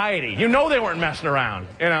Society. You know they weren't messing around,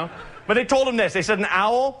 you know? But they told him this. They said an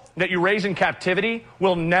owl that you raise in captivity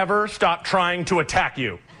will never stop trying to attack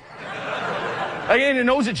you. Like, and it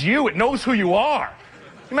knows it's you. It knows who you are.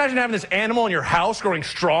 Imagine having this animal in your house growing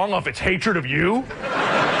strong off its hatred of you.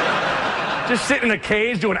 Just sitting in a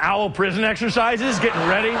cage doing owl prison exercises, getting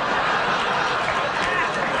ready.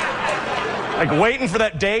 Like waiting for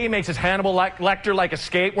that day he makes his Hannibal Lecter-like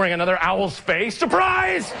escape wearing another owl's face.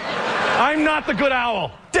 Surprise! I'm not the good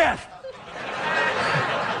owl. Death!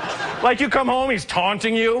 Like you come home, he's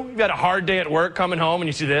taunting you. You've had a hard day at work coming home and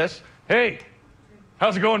you see this. Hey,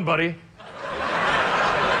 how's it going, buddy?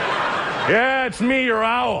 Yeah, it's me, your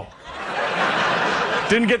owl.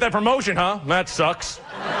 Didn't get that promotion, huh? That sucks.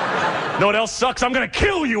 Know what else sucks? I'm gonna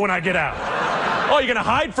kill you when I get out. Oh, you're gonna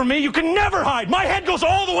hide from me? You can never hide. My head goes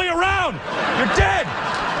all the way around. You're dead.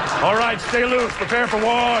 All right, stay loose. Prepare for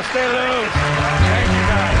war. Stay loose. Thank you,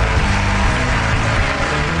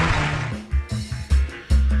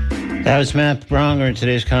 guys. That was Matt Bronger in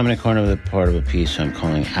today's Comedy Corner with a part of a piece I'm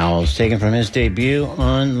calling Owls, taken from his debut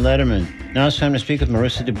on Letterman. Now it's time to speak with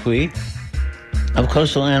Marissa Dupuis of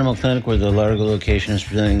Coastal Animal Clinic, where the Largo location is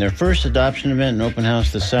presenting their first adoption event and open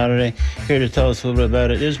house this Saturday. Here to tell us a little bit about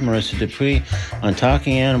it is Marissa Dupuis on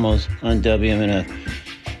Talking Animals on WMNF.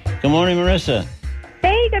 Good morning, Marissa.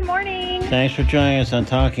 Hey, good morning. Thanks for joining us on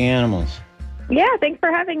Talking Animals. Yeah, thanks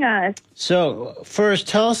for having us. So, first,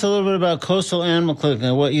 tell us a little bit about Coastal Animal Clinic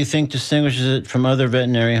and what you think distinguishes it from other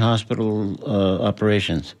veterinary hospital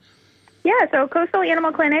operations. Yeah, so Coastal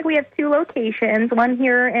Animal Clinic, we have 2 locations, one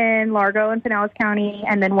here in Largo and Pinellas County,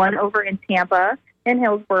 and then one over in Tampa in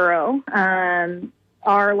Hillsborough.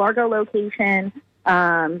 Our Largo location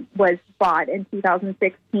was bought in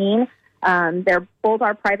 2016. They're both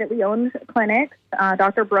our privately owned clinics.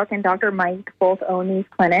 Dr. Brooke and Dr. Mike both own these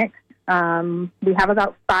clinics. We have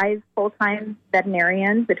about 5 full-time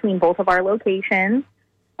veterinarians between both of our locations.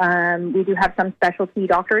 We do have some specialty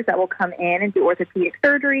doctors that will come in and do orthopedic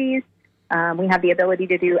surgeries. We have the ability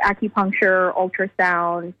to do acupuncture,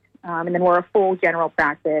 ultrasound, and then we're a full general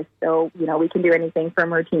practice. So, you know, we can do anything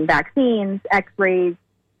from routine vaccines, x-rays.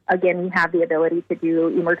 Again, we have the ability to do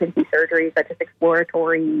emergency surgeries such as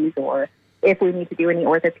exploratories, or if we need to do any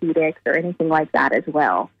orthopedics or anything like that as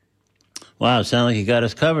well. Wow, sounds like you got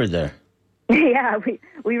us covered there. Yeah,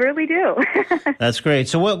 we really do. That's great.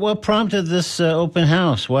 So what prompted this open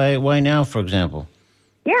house? Why now, for example?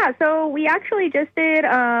 Yeah, so we actually just did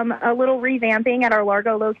a little revamping at our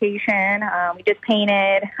Largo location. We just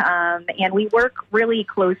painted, and we work really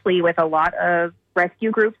closely with a lot of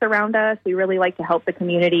rescue groups around us. We really like to help the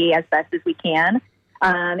community as best as we can.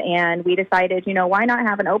 And we decided, you know, why not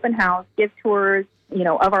have an open house, give tours, you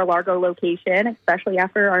know, of our Largo location, especially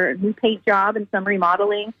after our new paint job and some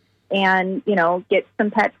remodeling, and, you know, get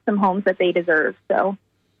some pets some homes that they deserve. So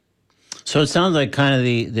it sounds like kind of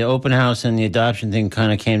the open house and the adoption thing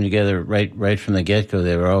kind of came together right from the get-go.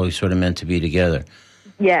 They were always sort of meant to be together.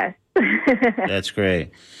 Yes. That's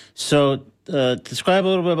great. So describe a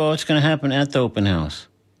little bit about what's going to happen at the open house.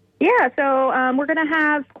 Yeah, so we're going to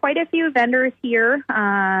have quite a few vendors here.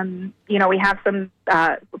 You know, we have some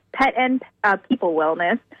pet and people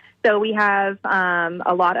wellness. So we have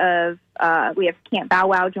a lot of, we have Camp Bow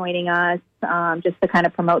Wow joining us just to kind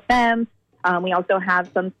of promote them. We also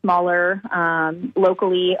have some smaller,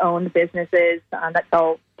 locally owned businesses that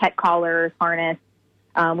sell pet collars, harness.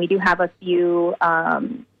 We do have a few,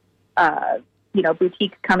 you know,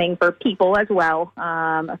 boutiques coming for people as well.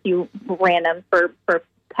 A few randoms for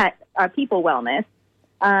pet people wellness.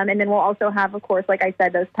 And then we'll also have, of course, like I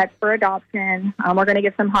said, those pets for adoption. We're going to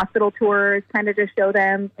give some hospital tours, kind of just show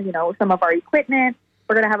them, you know, some of our equipment.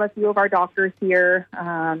 We're going to have a few of our doctors here,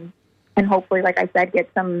 and hopefully, like I said, get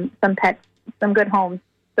some pets, some good homes.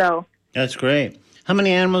 So that's great. How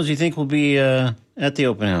many animals do you think will be at the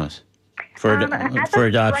open house for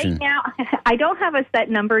adoption? Right now, I don't have a set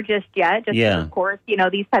number just yet. Of course, you know,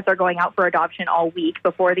 these pets are going out for adoption all week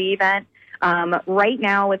before the event. Right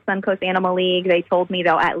now with Suncoast Animal League, they told me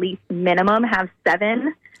they'll at least minimum have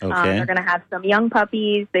 7. Okay. They're going to have some young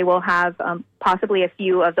puppies. They will have possibly a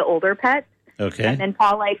few of the older pets. Okay. And then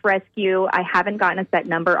Paw Life Rescue, I haven't gotten a set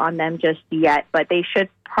number on them just yet, but they should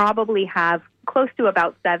probably have close to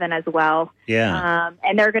about 7 as well. Yeah.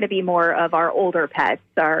 And they're going to be more of our older pets,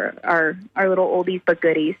 our little oldies but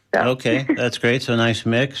goodies. So. Okay, that's great. So nice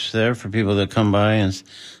mix there for people that come by and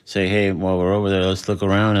say, hey, while we're over there, let's look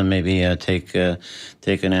around and maybe take an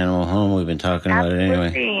animal home. We've been talking about it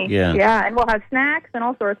anyway. Yeah, and we'll have snacks and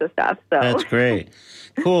all sorts of stuff. So that's great.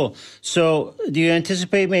 Cool. So do you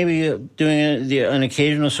anticipate maybe doing an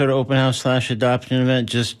occasional sort of open house / adoption event?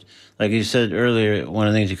 Just like you said earlier, one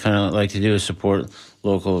of the things you kind of like to do is support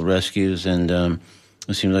local rescues, and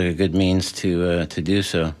it seems like a good means to do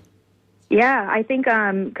so. Yeah, I think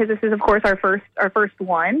because this is, of course, our first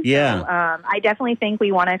one. Yeah. So, I definitely think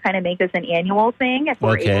we want to kind of make this an annual thing if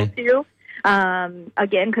we're able to.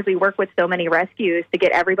 Again, because we work with so many rescues, to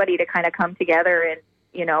get everybody to kind of come together and,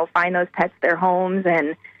 find those pets their homes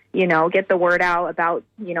and, get the word out about,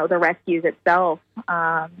 the rescues itself.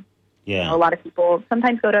 A lot of people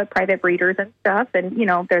sometimes go to private breeders and stuff, and,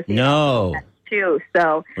 there's pets too.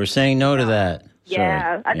 So we're saying no to that.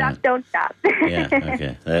 Yeah, adopt, don't stop. Yeah,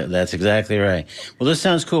 okay. That's exactly right. Well, this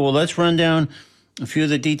sounds cool. Well, let's run down a few of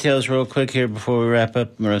the details real quick here before we wrap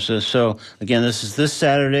up, Marissa. So, again, this is this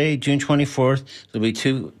Saturday, June 24th. It'll be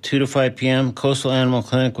 2 to 5 p.m., Coastal Animal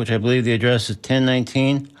Clinic, which I believe the address is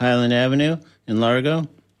 1019 Highland Avenue in Largo.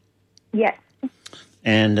 Yes.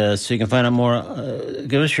 And so you can find out more.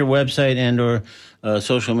 Give us your website and or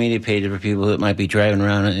social media page for people that might be driving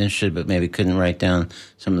around and interested but maybe couldn't write down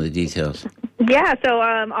some of the details. Yeah, so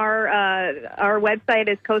our website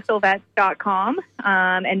is coastalvets.com,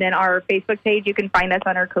 and then our Facebook page, you can find us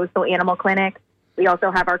on our Coastal Animal Clinic. We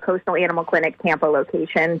also have our Coastal Animal Clinic Tampa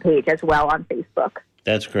location page as well on Facebook.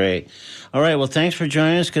 That's great. All right, well, thanks for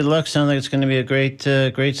joining us. Good luck. Sounds like it's going to be a great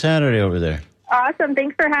Saturday over there. Awesome.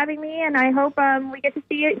 Thanks for having me, and I hope we get to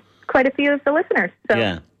see quite a few of the listeners. So.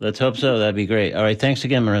 Yeah, let's hope so. That'd be great. All right, thanks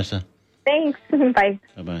again, Marissa. Thanks. Bye.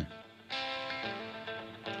 Bye-bye.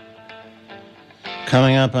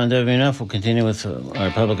 Coming up on WNF, we'll continue with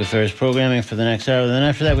our public affairs programming for the next hour. Then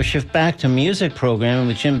after that, we shift back to music programming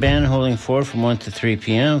with Jim Bannon holding forth from 1 to 3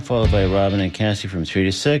 p.m., followed by Robin and Cassie from 3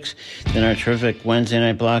 to 6. Then our terrific Wednesday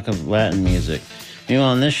night block of Latin music.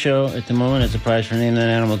 Meanwhile, on this show, at the moment, as a prize for Name That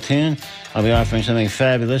Animal Tune, I'll be offering something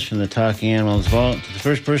fabulous from the Talking Animals Vault to the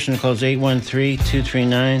first person who calls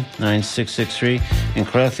 813-239-9663 and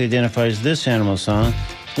correctly identifies this animal song,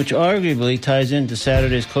 which arguably ties into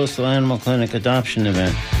Saturday's Coastal Animal Clinic adoption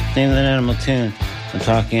event. Name That Animal Tune on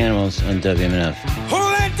Talking Animals on WMNF. Who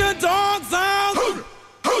let the dogs out? Who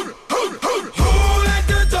let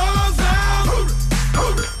the dogs out? Who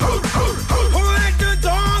let the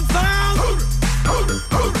dogs out? Who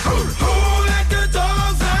let the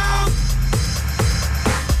dogs out?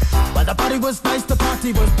 Well, the party was nice, the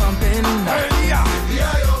party was pumping. Hey,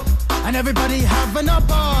 yeah. And everybody having a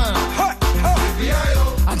ball. Hey, hey.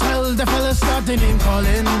 Until the fellas started name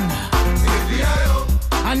calling.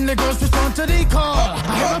 And the girls respond to the call.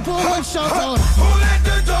 I hear a poor one shout out, who let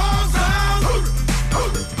the dogs out?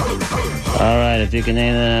 All right, if you can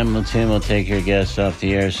name that animal tune, we'll take your guests off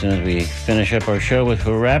the air as soon as we finish up our show, which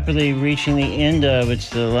we're rapidly reaching the end of. It's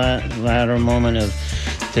the latter moment of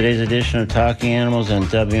today's edition of Talking Animals on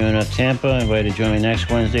WMNF Tampa. I invite you to join me next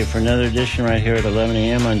Wednesday for another edition right here at 11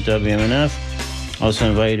 a.m. on WMNF. Also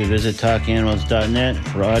invite you to visit talkinganimals.net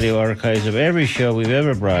for audio archives of every show we've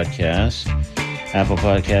ever broadcast. Apple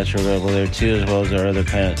Podcasts are available there too, as well as our other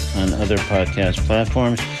on other podcast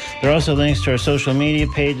platforms. There are also links to our social media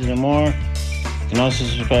pages and more. You can also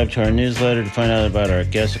subscribe to our newsletter to find out about our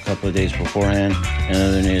guests a couple of days beforehand and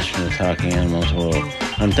other news from the Talking Animals world.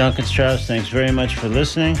 I'm Duncan Strauss. Thanks very much for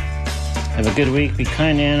listening. Have a good week. Be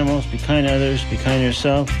kind to animals. Be kind to others. Be kind to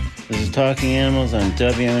yourself. This is Talking Animals on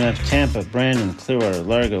WMNF Tampa, Brandon, Clearwater,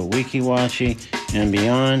 Largo, Weeki Wachee, and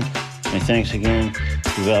beyond. My thanks again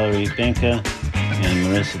to Valerie Benka and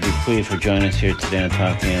Marissa Dupuy for joining us here today on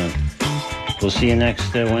Talking Animals. We'll see you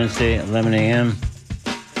next Wednesday at 11 a.m.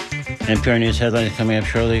 NPR News headlines coming up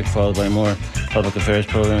shortly, followed by more public affairs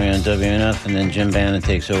programming on WMNF, and then Jim Bannon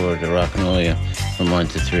takes over to rock and roll you from 1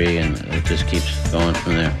 to 3, and it just keeps going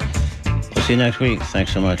from there. We'll see you next week.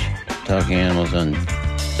 Thanks so much. Talking Animals on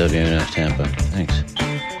WMNF Tampa. Thanks.